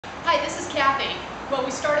Hi, this is Cathy. Well,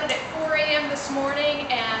 we started at 4 a.m. this morning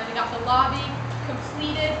and we got the lobby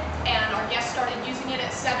completed and our guests started using it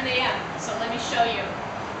at 7 a.m. So let me show you.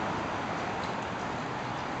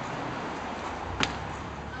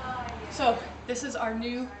 So this is our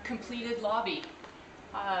new completed lobby.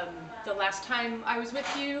 The last time I was with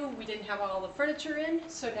you, we didn't have all the furniture in,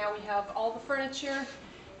 so now we have all the furniture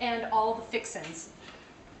and all the fixins.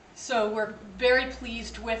 So we're very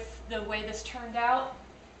pleased with the way this turned out,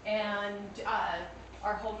 and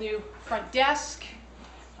our whole new front desk,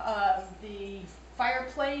 the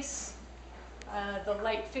fireplace, the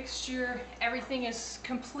light fixture, everything is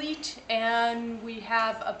complete, and we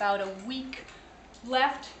have about a week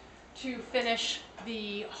left to finish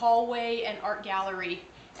the hallway and art gallery,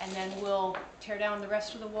 and then we'll tear down the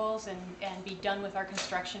rest of the walls and be done with our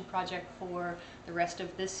construction project for the rest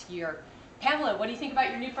of this year. Pamela, what do you think about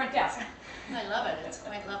your new front desk? I love it. It's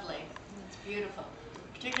quite lovely. It's beautiful.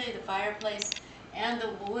 Particularly the fireplace and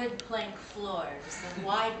the wood plank floors, the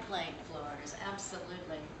wide plank floors. Absolutely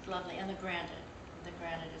lovely. And the granite. The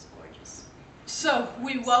granite is gorgeous. So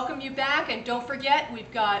we welcome you back, and don't forget,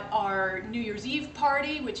 we've got our New Year's Eve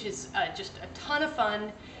party, which is just a ton of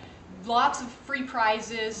fun. Lots of free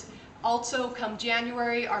prizes. Also, come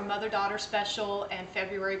January, our mother-daughter special, and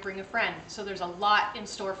February, bring a friend. So there's a lot in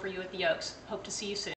store for you at the Oaks. Hope to see you soon.